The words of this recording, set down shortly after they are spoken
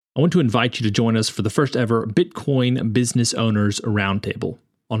I want to invite you to join us for the first ever Bitcoin Business Owners Roundtable.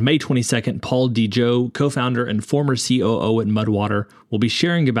 On May 22nd, Paul DeJoe, co-founder and former COO at Mudwater, will be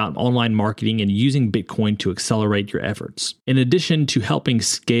sharing about online marketing and using Bitcoin to accelerate your efforts. In addition to helping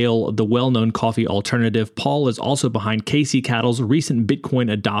scale the well-known coffee alternative, Paul is also behind Casey Cattle's recent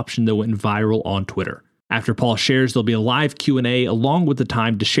Bitcoin adoption that went viral on Twitter. After Paul shares, there'll be a live Q&A along with the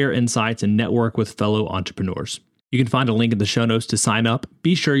time to share insights and network with fellow entrepreneurs. You can find a link in the show notes to sign up.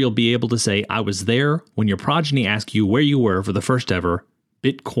 Be sure you'll be able to say, I was there when your progeny asks you where you were for the first ever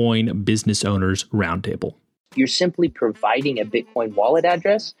Bitcoin Business Owners Roundtable. You're simply providing a Bitcoin wallet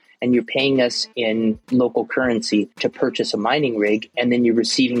address and you're paying us in local currency to purchase a mining rig, and then you're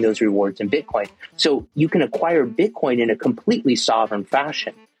receiving those rewards in Bitcoin. So you can acquire Bitcoin in a completely sovereign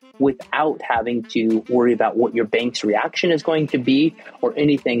fashion without having to worry about what your bank's reaction is going to be or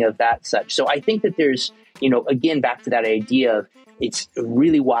anything of that such. So I think that there's, again, back to that idea of it's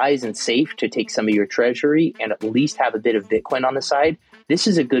really wise and safe to take some of your treasury and at least have a bit of Bitcoin on the side. This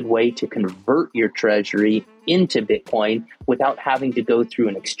is a good way to convert your treasury into Bitcoin without having to go through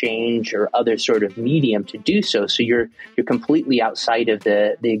an exchange or other sort of medium to do so. So you're completely outside of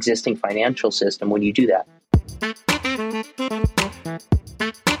the existing financial system when you do that.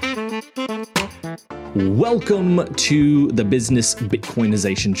 Welcome to the Business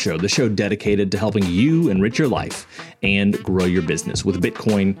Bitcoinization Show, the show dedicated to helping you enrich your life and grow your business with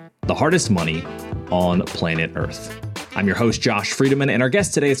Bitcoin, the hardest money on planet Earth. I'm your host, Josh Friedemann, and our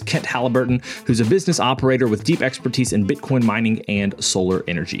guest today is Kent Halliburton, who's a business operator with deep expertise in Bitcoin mining and solar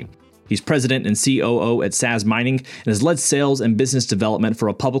energy. He's president and COO at SAS Mining and has led sales and business development for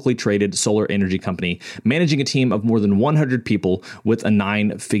a publicly traded solar energy company, managing a team of more than 100 people with a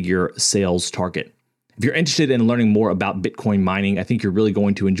 9-figure sales target. If you're interested in learning more about Bitcoin mining, I think you're really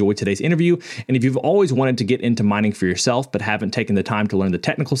going to enjoy today's interview. And if you've always wanted to get into mining for yourself but haven't taken the time to learn the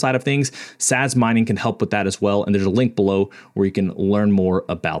technical side of things, SAS Mining can help with that as well. And there's a link below where you can learn more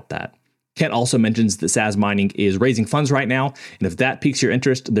about that. Kent also mentions that SAS Mining is raising funds right now, and if that piques your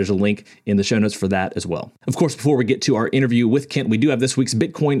interest, there's a link in the show notes for that as well. Of course, before we get to our interview with Kent, we do have this week's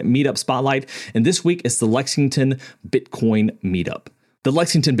Bitcoin Meetup Spotlight, and this week it's the Lexington Bitcoin Meetup. The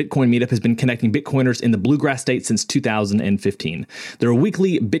Lexington Bitcoin Meetup has been connecting Bitcoiners in the Bluegrass State since 2015. They're a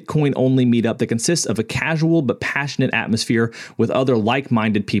weekly Bitcoin-only meetup that consists of a casual but passionate atmosphere with other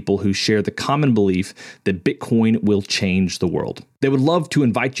like-minded people who share the common belief that Bitcoin will change the world. They would love to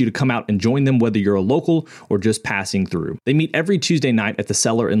invite you to come out and join them, whether you're a local or just passing through. They meet every Tuesday night at the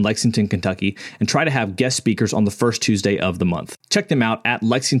Cellar in Lexington, Kentucky, and try to have guest speakers on the first Tuesday of the month. Check them out at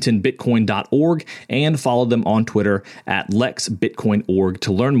lexingtonbitcoin.org and follow them on Twitter at lexbitcoin.org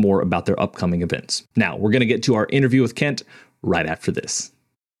to learn more about their upcoming events. Now, we're going to get to our interview with Kent right after this.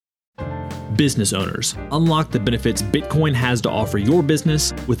 Business owners, unlock the benefits Bitcoin has to offer your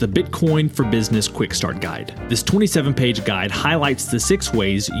business with the Bitcoin for Business Quick Start Guide. This 27-page guide highlights the 6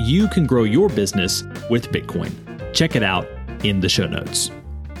 ways you can grow your business with Bitcoin. Check it out in the show notes.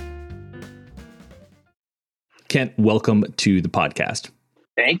 Kent, welcome to the podcast.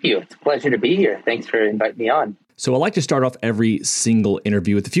 Thank you. It's a pleasure to be here. Thanks for inviting me on. So I like to start off every single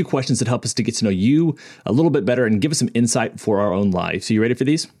interview with a few questions that help us to get to know you a little bit better and give us some insight for our own lives. So you ready for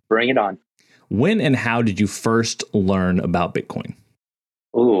these? Bring it on. When and how did you first learn about Bitcoin?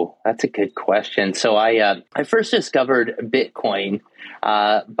 Ooh, that's a good question. So I first discovered Bitcoin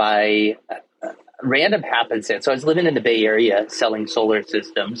by random happenstance. So I was living in the Bay Area selling solar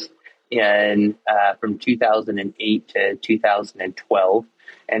systems from 2008 to 2012.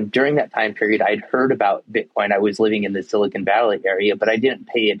 And during that time period, I'd heard about Bitcoin. I was living in the Silicon Valley area, but I didn't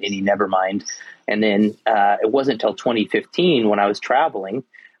pay it any never mind. And then it wasn't until 2015 when I was traveling,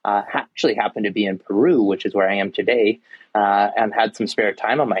 actually happened to be in Peru, which is where I am today, and had some spare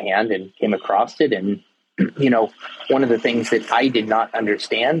time on my hand and came across it. And, one of the things that I did not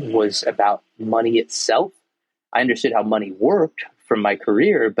understand was about money itself. I understood how money worked from my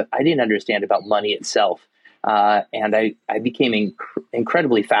career, but I didn't understand about money itself. And I became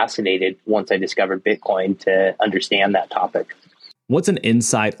incredibly fascinated once I discovered Bitcoin to understand that topic. What's an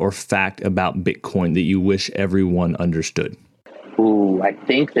insight or fact about Bitcoin that you wish everyone understood? Ooh, I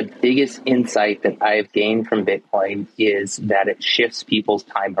think the biggest insight that I've gained from Bitcoin is that it shifts people's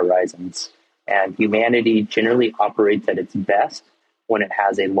time horizons. And humanity generally operates at its best when it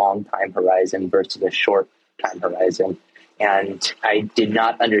has a long time horizon versus a short time horizon. And I did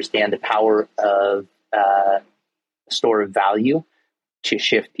not understand the power of store of value to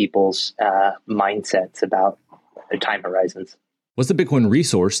shift people's mindsets about their time horizons. What's the Bitcoin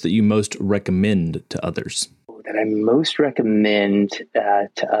resource that you most recommend to others? That I most recommend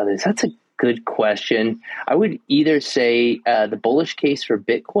to others? That's a good question. I would either say the bullish case for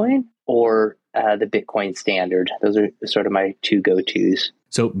Bitcoin or the Bitcoin standard. Those are sort of my two go-tos.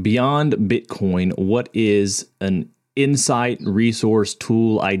 So beyond Bitcoin, what is an insight, resource,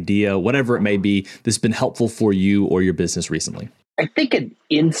 tool, idea, whatever it may be, that's been helpful for you or your business recently? I think an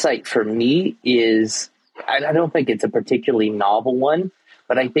insight for me is, I don't think it's a particularly novel one,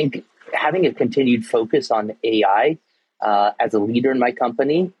 but I think having a continued focus on AI as a leader in my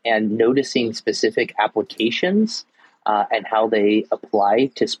company and noticing specific applications and how they apply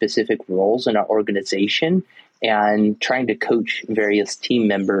to specific roles in our organization, and trying to coach various team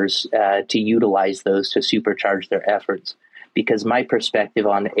members to utilize those to supercharge their efforts. Because my perspective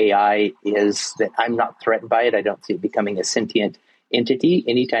on AI is that I'm not threatened by it. I don't see it becoming a sentient entity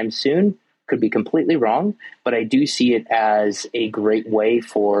anytime soon. Could be completely wrong, but I do see it as a great way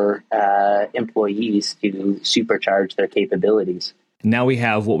for employees to supercharge their capabilities. Now we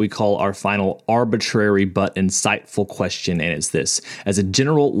have what we call our final arbitrary but insightful question, and it's this. As a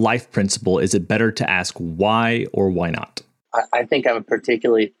general life principle, is it better to ask why or why not? I think I'm a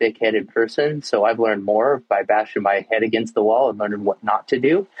particularly thick-headed person, so I've learned more by bashing my head against the wall and learning what not to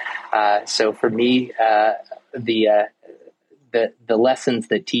do. So for me, the lessons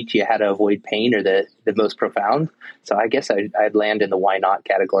that teach you how to avoid pain are the most profound. So I guess I'd land in the why not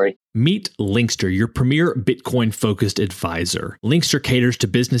category. Meet Linkster, your premier Bitcoin-focused advisor. Linkster caters to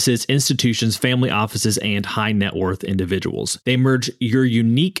businesses, institutions, family offices, and high-net-worth individuals. They merge your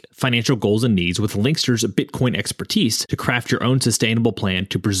unique financial goals and needs with Linkster's Bitcoin expertise to craft your own sustainable plan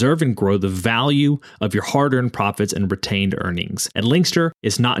to preserve and grow the value of your hard-earned profits and retained earnings. At Linkster,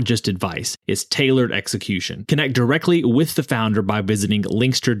 it's not just advice, it's tailored execution. Connect directly with the founder by visiting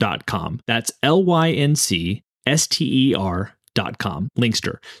linkster.com. That's LYNCSTER.com.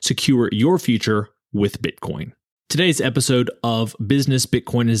 Linkster. Secure your future with Bitcoin. Today's episode of Business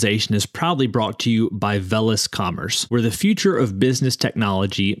Bitcoinization is proudly brought to you by Velis Commerce, where the future of business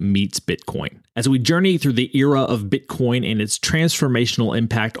technology meets Bitcoin. As we journey through the era of Bitcoin and its transformational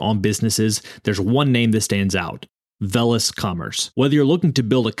impact on businesses, there's one name that stands out: Velis Commerce. Whether you're looking to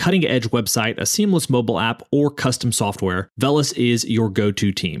build a cutting-edge website, a seamless mobile app, or custom software, Velis is your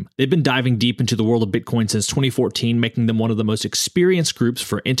go-to team. They've been diving deep into the world of Bitcoin since 2014, making them one of the most experienced groups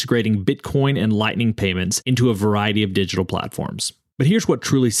for integrating Bitcoin and Lightning payments into a variety of digital platforms. But here's what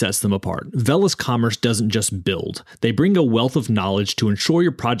truly sets them apart. Velis Commerce doesn't just build. They bring a wealth of knowledge to ensure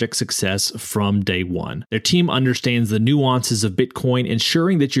your project's success from day one. Their team understands the nuances of Bitcoin,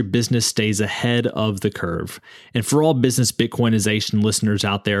 ensuring that your business stays ahead of the curve. And for all business Bitcoinization listeners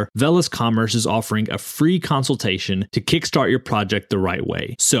out there, Velis Commerce is offering a free consultation to kickstart your project the right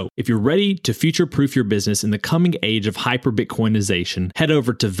way. So if you're ready to future-proof your business in the coming age of hyper-Bitcoinization, head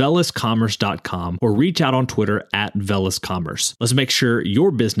over to veliscommerce.com or reach out on Twitter at veliscommerce. Let's make sure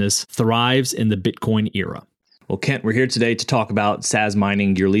your business thrives in the Bitcoin era. Well, Kent, we're here today to talk about SaaS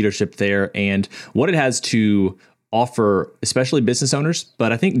mining, your leadership there, and what it has to offer, especially business owners.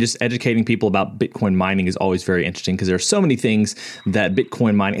 But I think just educating people about Bitcoin mining is always very interesting because there are so many things that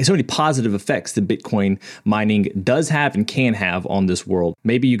Bitcoin mining, so many positive effects that Bitcoin mining does have and can have on this world.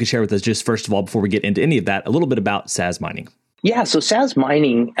 Maybe you could share with us just first of all, before we get into any of that, a little bit about SaaS mining. Yeah, so SaaS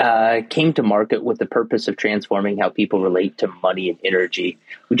mining came to market with the purpose of transforming how people relate to money and energy.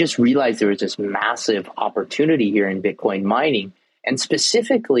 We just realized there was this massive opportunity here in Bitcoin mining. And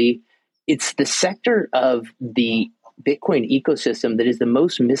specifically, it's the sector of the Bitcoin ecosystem that is the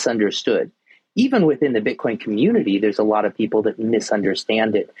most misunderstood. Even within the Bitcoin community, there's a lot of people that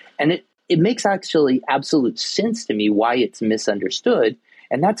misunderstand it. And it makes actually absolute sense to me why it's misunderstood.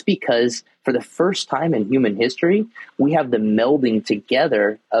 And that's because for the first time in human history, we have the melding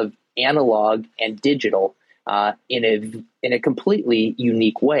together of analog and digital in a completely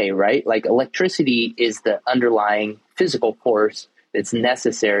unique way, right? Like electricity is the underlying physical force that's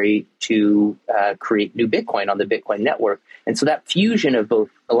necessary to create new Bitcoin on the Bitcoin network. And so that fusion of both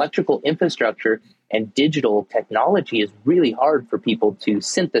electrical infrastructure and digital technology is really hard for people to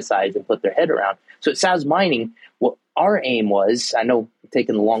synthesize and put their head around. So at SaaS mining, what our aim was, I know I'm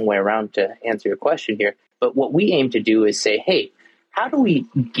taking the long way around to answer your question here, but what we aim to do is say, hey, how do we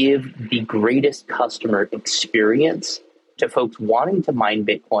give the greatest customer experience to folks wanting to mine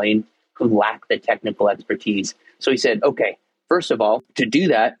Bitcoin who lack the technical expertise? So we said, okay, first of all, to do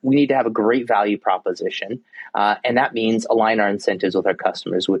that, we need to have a great value proposition. And that means align our incentives with our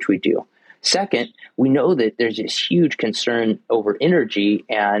customers, which we do. Second, we know that there's this huge concern over energy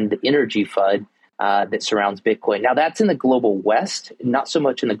and the energy FUD that surrounds Bitcoin. Now, that's in the global West, not so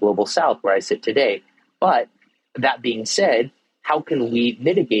much in the global South where I sit today. But that being said, how can we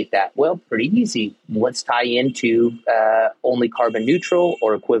mitigate that? Well, pretty easy. Let's tie into only carbon neutral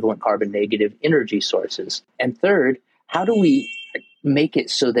or equivalent carbon negative energy sources. And third, how do we make it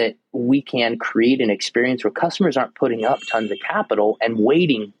so that we can create an experience where customers aren't putting up tons of capital and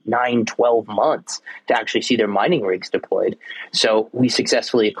waiting 9, 12 months to actually see their mining rigs deployed? So we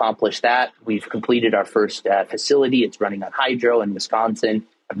successfully accomplished that. We've completed our first facility. It's running on hydro in Wisconsin.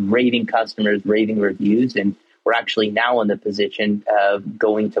 Raving customers, raving reviews, and we're actually now in the position of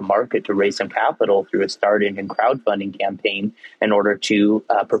going to market to raise some capital through a start-in and crowdfunding campaign in order to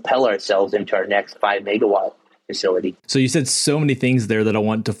propel ourselves into our next 5 megawatt facility. So you said so many things there that I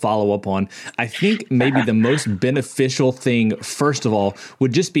want to follow up on. I think maybe the most beneficial thing, first of all,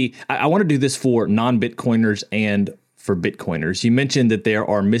 would just be, I want to do this for non-Bitcoiners and for Bitcoiners. You mentioned that there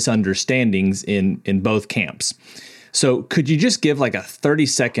are misunderstandings in both camps. So could you just give like a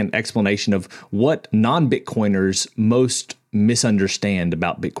 30-second explanation of what non-Bitcoiners most misunderstand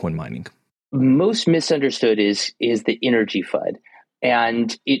about Bitcoin mining? Most misunderstood is the energy FUD.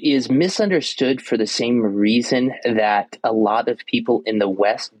 And it is misunderstood for the same reason that a lot of people in the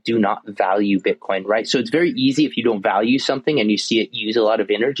West do not value Bitcoin, right? So it's very easy if you don't value something and you see it use a lot of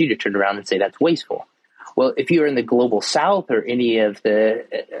energy to turn around and say that's wasteful. Well, if you're in the global South or any of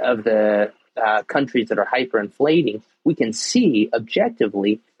the countries that are hyperinflating, we can see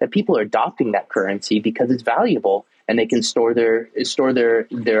objectively that people are adopting that currency because it's valuable and they can store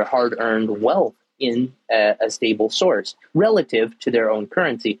their hard-earned wealth in a stable source relative to their own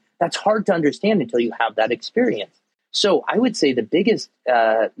currency. That's hard to understand until you have that experience. So I would say the biggest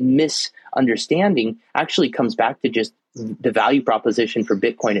misunderstanding actually comes back to just the value proposition for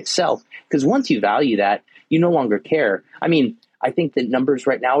Bitcoin itself. Because once you value that, you no longer care. I mean, I think the numbers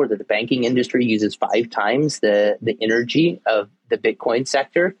right now are that the banking industry uses 5 times the energy of the Bitcoin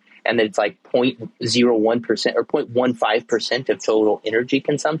sector, and that it's like 0.01% or 0.15% of total energy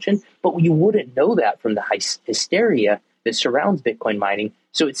consumption. But you wouldn't know that from the hysteria that surrounds Bitcoin mining.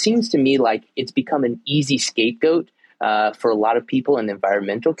 So it seems to me like it's become an easy scapegoat for a lot of people in the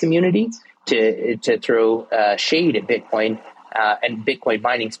environmental community to throw shade at Bitcoin and Bitcoin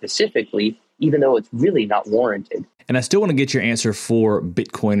mining specifically, even though it's really not warranted. And I still want to get your answer for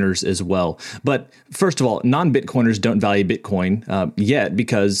Bitcoiners as well. But first of all, non-Bitcoiners don't value Bitcoin yet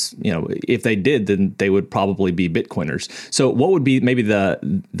because, if they did, then they would probably be Bitcoiners. So what would be maybe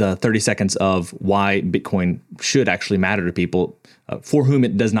the 30 seconds of why Bitcoin should actually matter to people for whom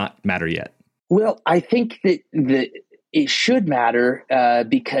it does not matter yet? Well, I think that it should matter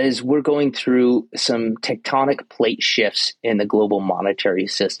because we're going through some tectonic plate shifts in the global monetary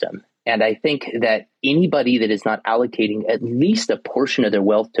system. And I think that anybody that is not allocating at least a portion of their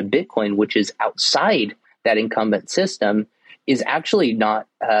wealth to Bitcoin, which is outside that incumbent system, is actually not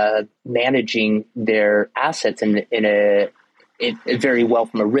managing their assets in very well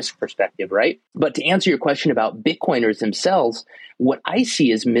from a risk perspective, right? But to answer your question about Bitcoiners themselves, what I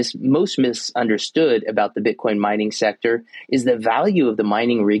see is most misunderstood about the Bitcoin mining sector is the value of the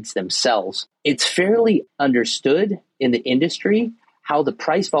mining rigs themselves. It's fairly understood in the industry how the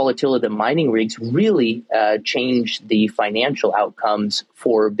price volatility of the mining rigs really change the financial outcomes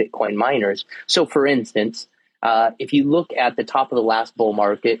for Bitcoin miners. So for instance, if you look at the top of the last bull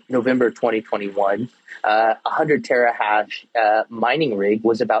market, November 2021, 100 terahash mining rig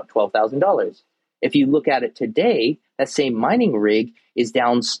was about $12,000. If you look at it today, that same mining rig is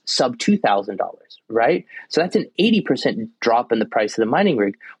down sub $2,000, right? So that's an 80% drop in the price of the mining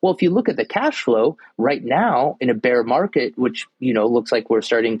rig. Well, if you look at the cash flow right now in a bear market, which, looks like we're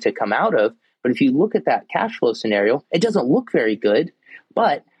starting to come out of, but if you look at that cash flow scenario, it doesn't look very good,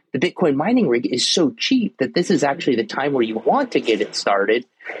 but the Bitcoin mining rig is so cheap that this is actually the time where you want to get it started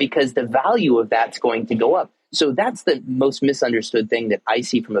because the value of that's going to go up. So that's the most misunderstood thing that I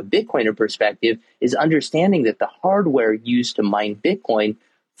see from a Bitcoiner perspective is understanding that the hardware used to mine Bitcoin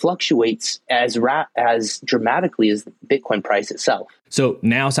fluctuates as dramatically as the Bitcoin price itself. So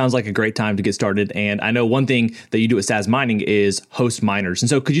now sounds like a great time to get started. And I know one thing that you do at SAS Mining is host miners. And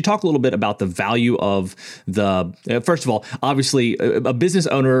so could you talk a little bit about the value of first of all, obviously a business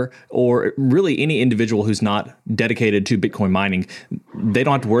owner or really any individual who's not dedicated to Bitcoin mining, they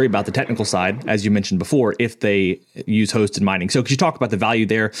don't have to worry about the technical side, as you mentioned before, if they use hosted mining. So could you talk about the value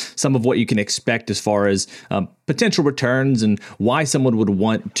there, some of what you can expect as far as potential returns and why someone would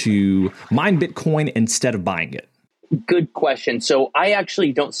want to mine Bitcoin instead of buying it? Good question. So I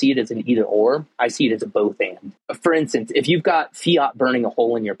actually don't see it as an either or. I see it as a both and. For instance, if you've got fiat burning a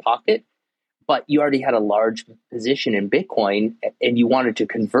hole in your pocket, but you already had a large position in Bitcoin and you wanted to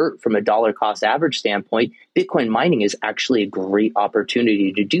convert from a dollar cost average standpoint, Bitcoin mining is actually a great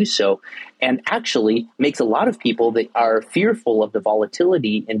opportunity to do so. and actually makes a lot of people that are fearful of the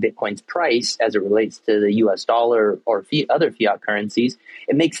volatility in Bitcoin's price as it relates to the US dollar or other fiat currencies.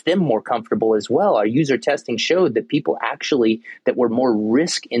 It makes them more comfortable as well. Our user testing showed that people actually that were more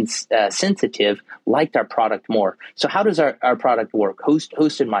risk sensitive liked our product more. So how does our product work?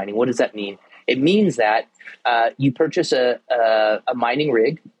 Hosted mining, what does that mean? It means that you purchase a mining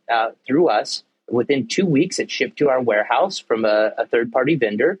rig through us. Within 2 weeks, it's shipped to our warehouse from a third-party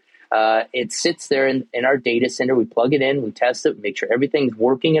vendor. It sits there in our data center. We plug it in, we test it, make sure everything's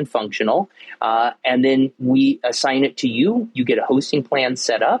working and functional. And then we assign it to you. You get a hosting plan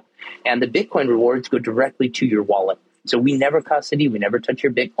set up, and the Bitcoin rewards go directly to your wallet. So we never custody, we never touch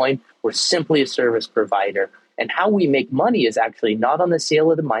your Bitcoin. We're simply a service provider. And how we make money is actually not on the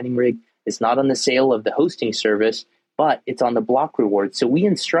sale of the mining rig. It's not on the sale of the hosting service, but it's on the block reward. So we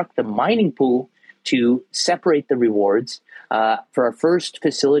instruct the mining pool to separate the rewards. For our first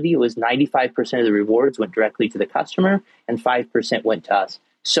facility, it was 95% of the rewards went directly to the customer and 5% went to us.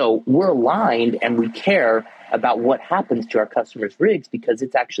 So we're aligned and we care about what happens to our customers' rigs because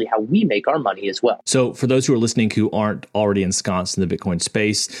it's actually how we make our money as well. So for those who are listening who aren't already ensconced in the Bitcoin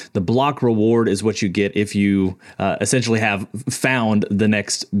space, the block reward is what you get if you essentially have found the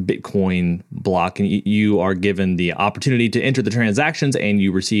next Bitcoin block, and you are given the opportunity to enter the transactions and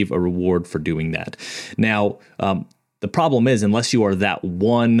you receive a reward for doing that. Now, the problem is, unless you are that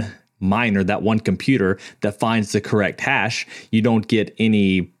one miner, that one computer that finds the correct hash, you don't get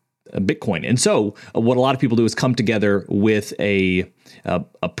any Bitcoin. And so what a lot of people do is come together with a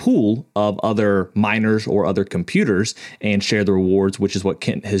pool of other miners or other computers and share the rewards, which is what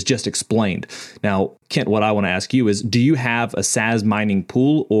Kent has just explained. Now, Kent, what I want to ask you is, do you have a SAS mining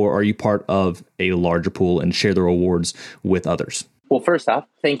pool, or are you part of a larger pool and share the rewards with others? Well, first off,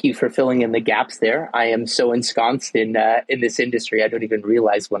 thank you for filling in the gaps there. I am so ensconced in this industry, I don't even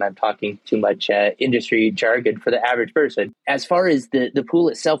realize when I'm talking too much industry jargon for the average person. As far as the pool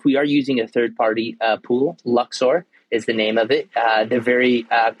itself, we are using a third-party pool. Luxor is the name of it. They're very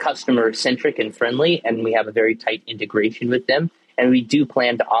customer-centric and friendly, and we have a very tight integration with them. And we do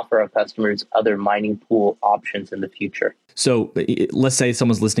plan to offer our customers other mining pool options in the future. So let's say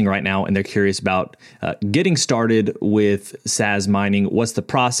someone's listening right now and they're curious about getting started with SAS mining. What's the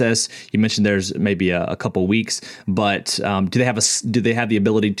process? You mentioned there's maybe a couple weeks, but do they have the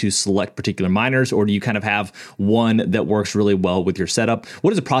ability to select particular miners, or do you kind of have one that works really well with your setup?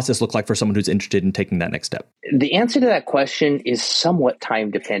 What does the process look like for someone who's interested in taking that next step? The answer to that question is somewhat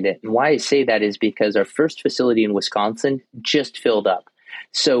time dependent. And why I say that is because our first facility in Wisconsin just filled up.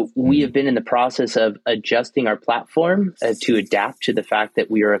 So we have been in the process of adjusting our platform to adapt to the fact that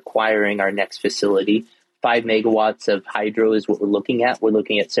we are acquiring our next facility. 5 megawatts of hydro is what we're looking at. We're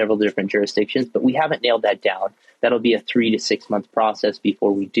looking at several different jurisdictions, but we haven't nailed that down. That'll be a 3 to 6 month process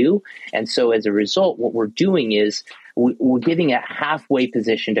before we do. And so as a result, what we're doing is we're giving a halfway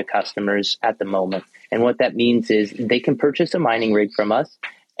position to customers at the moment. And what that means is they can purchase a mining rig from us,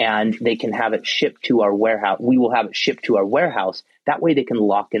 and they can have it shipped to our warehouse. We will have it shipped to our warehouse. That way they can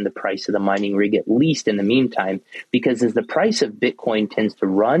lock in the price of the mining rig, at least in the meantime, because as the price of Bitcoin tends to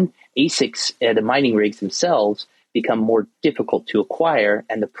run, ASICs, the mining rigs themselves, become more difficult to acquire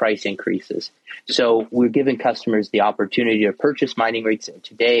and the price increases. So we're giving customers the opportunity to purchase mining rigs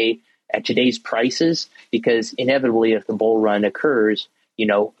today at today's prices, because inevitably if the bull run occurs,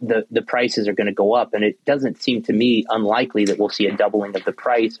 the prices are going to go up, and it doesn't seem to me unlikely that we'll see a doubling of the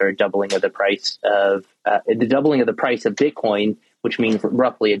price or a doubling of the price of Bitcoin, which means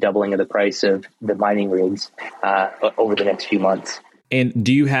roughly a doubling of the price of the mining rigs over the next few months. And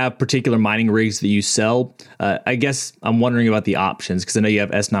do you have particular mining rigs that you sell? I guess I'm wondering about the options, because I know you have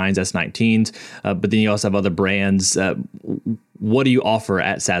S9s, S19s, but then you also have other brands. What do you offer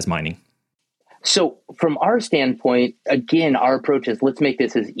at SAS Mining? So from our standpoint, again, our approach is let's make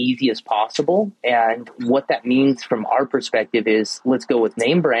this as easy as possible. And what that means from our perspective is let's go with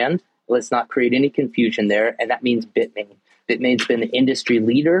name brand. Let's not create any confusion there. And that means Bitmain. Bitmain's been the industry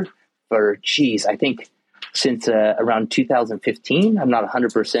leader for, I think since around 2015. I'm not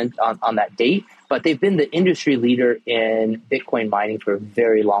 100% on that date, but they've been the industry leader in Bitcoin mining for a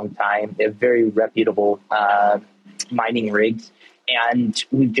very long time. They're very reputable mining rigs, and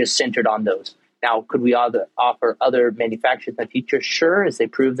we've just centered on those. Now, could we offer other manufacturers in the future? Sure, as they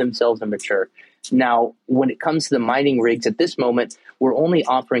prove themselves and mature. Now, when it comes to the mining rigs at this moment, we're only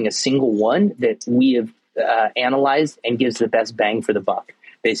offering a single one that we have analyzed and gives the best bang for the buck.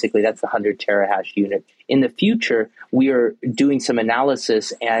 Basically, that's the 100 terahash unit. In the future, we are doing some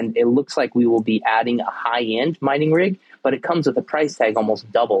analysis, and it looks like we will be adding a high-end mining rig, but it comes with a price tag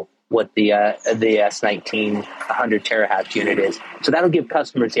almost double what the S19 100 terahash unit is. So that'll give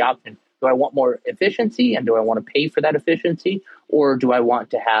customers the option. Do I want more efficiency, and do I want to pay for that efficiency, or do I want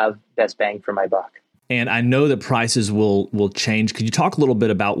to have best bang for my buck? And I know that prices will change. Could you talk a little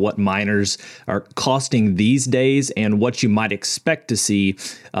bit about what miners are costing these days and what you might expect to see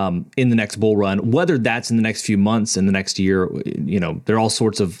in the next bull run, whether that's in the next few months, in the next year? There are all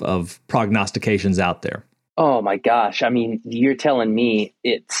sorts of prognostications out there. Oh my gosh. I mean, you're telling me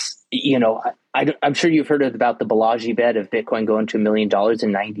it's, I'm sure you've heard about the Balaji bet of Bitcoin going to $1 million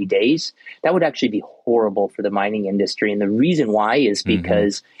in 90 days. That would actually be horrible for the mining industry. And the reason why is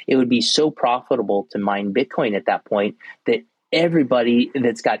because it would be so profitable to mine Bitcoin at that point that everybody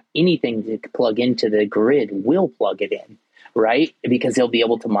that's got anything to plug into the grid will plug it in, right? Because they'll be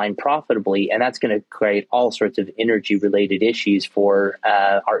able to mine profitably. And that's going to create all sorts of energy related issues for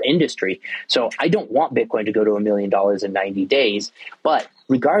our industry. So I don't want Bitcoin to go to $1 million in 90 days. But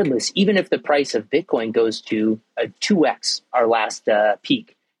regardless, even if the price of Bitcoin goes to 2x our last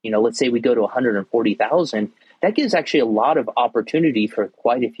peak, let's say we go to 140,000, that gives actually a lot of opportunity for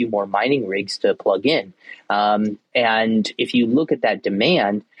quite a few more mining rigs to plug in. And if you look at that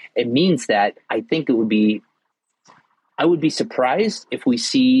demand, it means that I would be surprised if we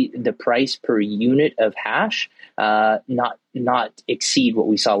see the price per unit of hash not exceed what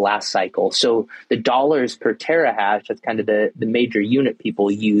we saw last cycle. So the dollars per terahash, that's kind of the major unit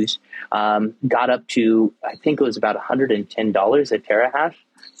people use, got up to, I think it was about $110 a terahash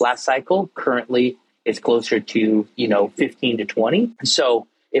last cycle. Currently, it's closer to 15 to 20. So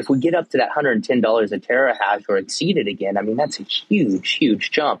if we get up to that $110 a terahash or exceed it again, I mean, that's a huge, huge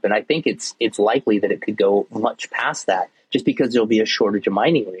jump. And I think it's likely that it could go much past that just because there'll be a shortage of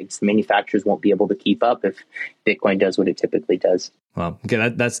mining rigs. The manufacturers won't be able to keep up if Bitcoin does what it typically does. Well, okay,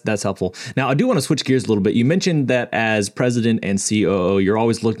 that's helpful. Now, I do want to switch gears a little bit. You mentioned that as president and COO, you're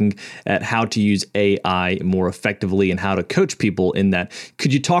always looking at how to use AI more effectively and how to coach people in that.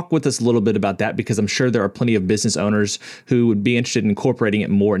 Could you talk with us a little bit about that? Because I'm sure there are plenty of business owners who would be interested in incorporating it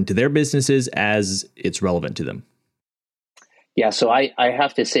more into their businesses as it's relevant to them. Yeah, so I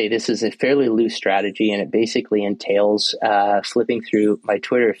have to say this is a fairly loose strategy, and it basically entails flipping through my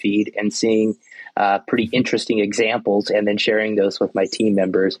Twitter feed and seeing pretty interesting examples and then sharing those with my team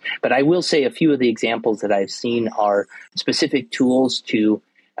members. But I will say a few of the examples that I've seen are specific tools to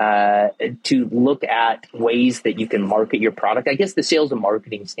look at ways that you can market your product. I guess the sales and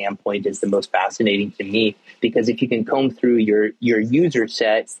marketing standpoint is the most fascinating to me, because if you can comb through your user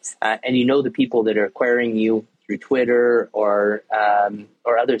set and the people that are acquiring you through Twitter or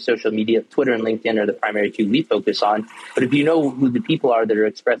other social media, Twitter and LinkedIn are the primary two we focus on. But if you know who the people are that are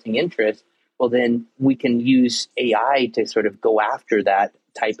expressing interest, well, then we can use AI to sort of go after that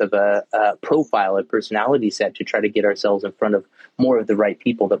type of a profile, a personality set, to try to get ourselves in front of more of the right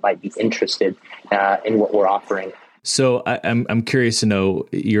people that might be interested in what we're offering. So I'm curious to know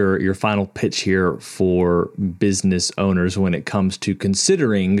your final pitch here for business owners when it comes to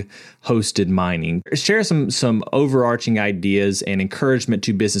considering hosted mining. Share some overarching ideas and encouragement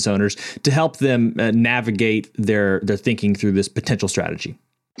to business owners to help them navigate their thinking through this potential strategy.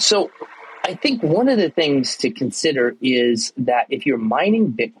 So I think one of the things to consider is that if you're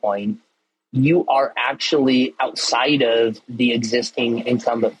mining Bitcoin, you are actually outside of the existing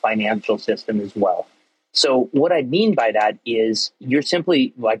incumbent financial system as well. So what I mean by that is you're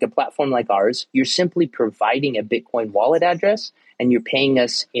simply, like a platform like ours, you're simply providing a Bitcoin wallet address and you're paying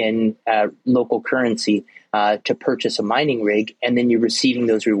us in local currency to purchase a mining rig, and then you're receiving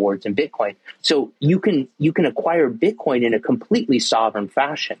those rewards in Bitcoin. So you can acquire Bitcoin in a completely sovereign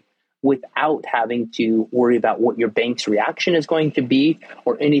fashion without having to worry about what your bank's reaction is going to be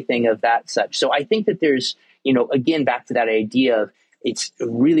or anything of that such. So I think that there's, again, back to that idea of it's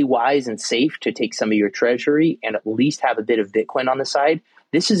really wise and safe to take some of your treasury and at least have a bit of Bitcoin on the side.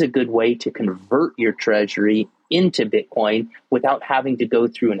 This is a good way to convert your treasury into Bitcoin without having to go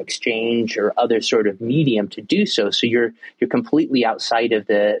through an exchange or other sort of medium to do so. So you're completely outside of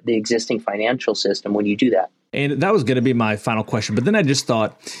the existing financial system when you do that. And that was going to be my final question. But then I just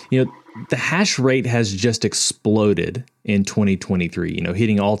thought, the hash rate has just exploded in 2023,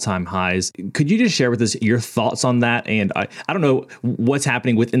 hitting all-time highs. Could you just share with us your thoughts on that? And I don't know what's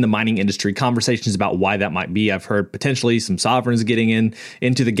happening within the mining industry, conversations about why that might be. I've heard potentially some sovereigns getting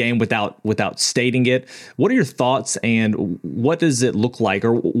into the game without stating it. What are your thoughts, and what does it look like,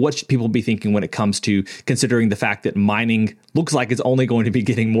 or what should people be thinking when it comes to considering the fact that mining looks like it's only going to be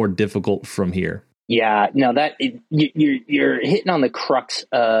getting more difficult from here? Yeah, no, you're hitting on the crux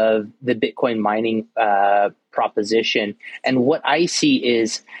of the Bitcoin mining proposition. And what I see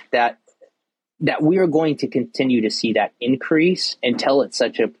is that that we are going to continue to see that increase until it's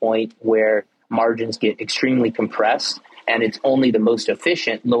such a point where margins get extremely compressed and it's only the most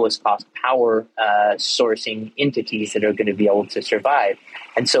efficient, lowest cost power sourcing entities that are going to be able to survive.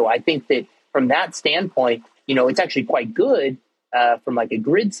 And so I think that from that standpoint, it's actually quite good from like a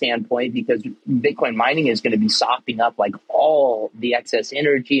grid standpoint, because Bitcoin mining is going to be sopping up like all the excess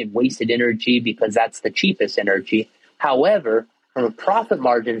energy and wasted energy because that's the cheapest energy. However, from a profit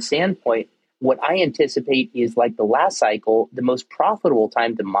margin standpoint, what I anticipate is like the last cycle, the most profitable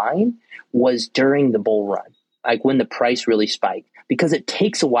time to mine was during the bull run, like when the price really spiked, because it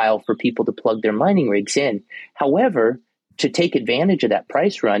takes a while for people to plug their mining rigs in. However, to take advantage of that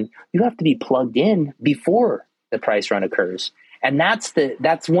price run, you have to be plugged in before the price run occurs. And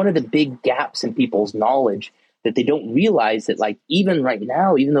that's one of the big gaps in people's knowledge, that they don't realize that, like, even right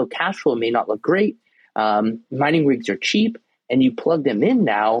now, even though cash flow may not look great, mining rigs are cheap, and you plug them in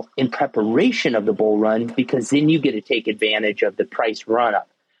now in preparation of the bull run, because then you get to take advantage of the price run up.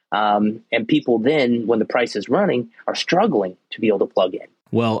 And people then, when the price is running, are struggling to be able to plug in.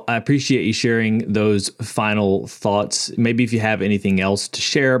 Well, I appreciate you sharing those final thoughts. Maybe if you have anything else to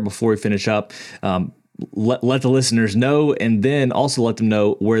share before we finish up, let the listeners know, and then also let them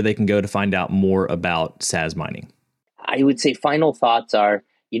know where they can go to find out more about Saz mining. I would say final thoughts are,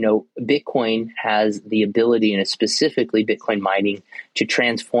 Bitcoin has the ability, and specifically Bitcoin mining, to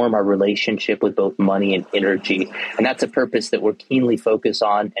transform our relationship with both money and energy. And that's a purpose that we're keenly focused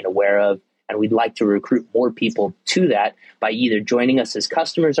on and aware of. And we'd like to recruit more people to that by either joining us as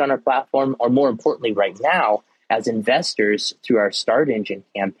customers on our platform, or more importantly right now, as investors through our Start Engine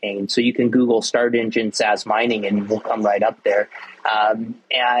campaign. So you can Google Start Engine Saz mining and we'll come right up there.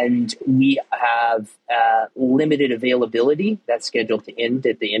 And we have limited availability that's scheduled to end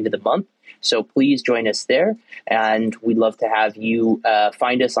at the end of the month. So please join us there. And we'd love to have you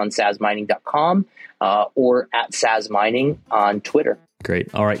find us on sazmining.com or at Saz Mining on Twitter.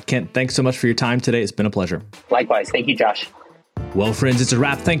 Great. All right, Kent, thanks so much for your time today. It's been a pleasure. Likewise. Thank you, Josh. Well, friends, it's a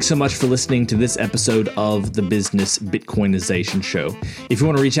wrap. Thanks so much for listening to this episode of the Business Bitcoinization Show. If you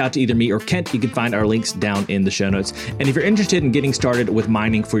want to reach out to either me or Kent, you can find our links down in the show notes. And if you're interested in getting started with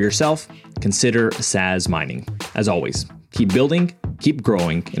mining for yourself, consider Saz Mining. As always, keep building, keep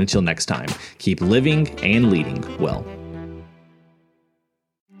growing, and until next time, keep living and leading well.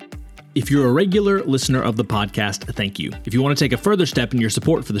 If you're a regular listener of the podcast, thank you. If you want to take a further step in your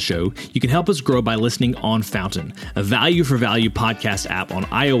support for the show, you can help us grow by listening on Fountain, a value-for-value podcast app on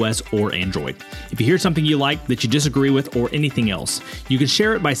iOS or Android. If you hear something you like that you disagree with or anything else, you can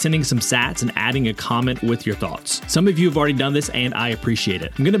share it by sending some sats and adding a comment with your thoughts. Some of you have already done this, and I appreciate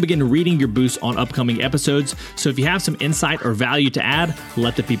it. I'm going to begin reading your boosts on upcoming episodes, so if you have some insight or value to add,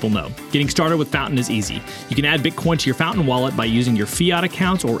 let the people know. Getting started with Fountain is easy. You can add Bitcoin to your Fountain wallet by using your fiat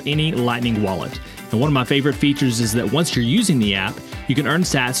accounts or any Lightning wallet. And one of my favorite features is that once you're using the app, you can earn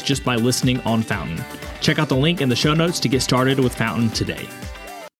sats just by listening on Fountain. Check out the link in the show notes to get started with Fountain today.